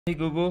Hey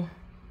Google,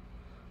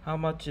 how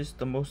much is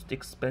the most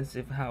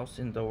expensive house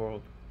in the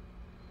world?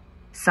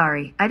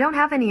 Sorry, I don't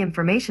have any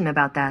information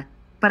about that,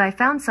 but I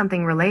found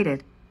something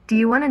related. Do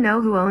you want to know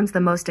who owns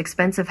the most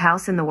expensive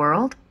house in the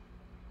world?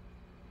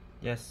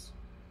 Yes.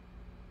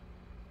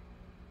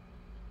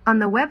 On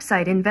the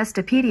website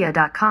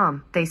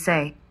Investopedia.com, they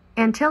say,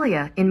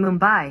 Antilia, in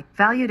Mumbai,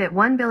 valued at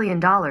 $1 billion,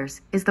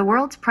 is the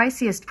world's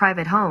priciest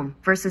private home,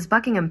 versus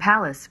Buckingham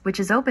Palace, which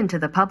is open to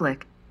the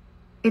public.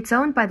 It's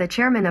owned by the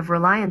chairman of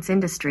Reliance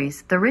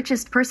Industries, the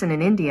richest person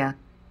in India.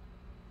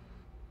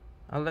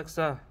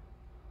 Alexa,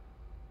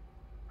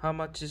 how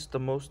much is the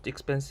most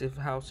expensive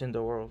house in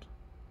the world?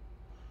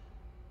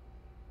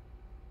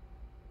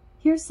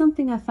 Here's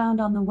something I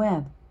found on the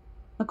web.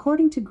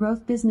 According to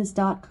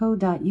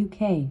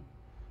growthbusiness.co.uk,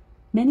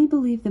 many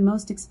believe the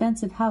most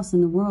expensive house in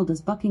the world is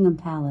Buckingham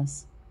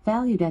Palace,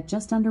 valued at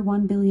just under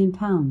 £1 billion.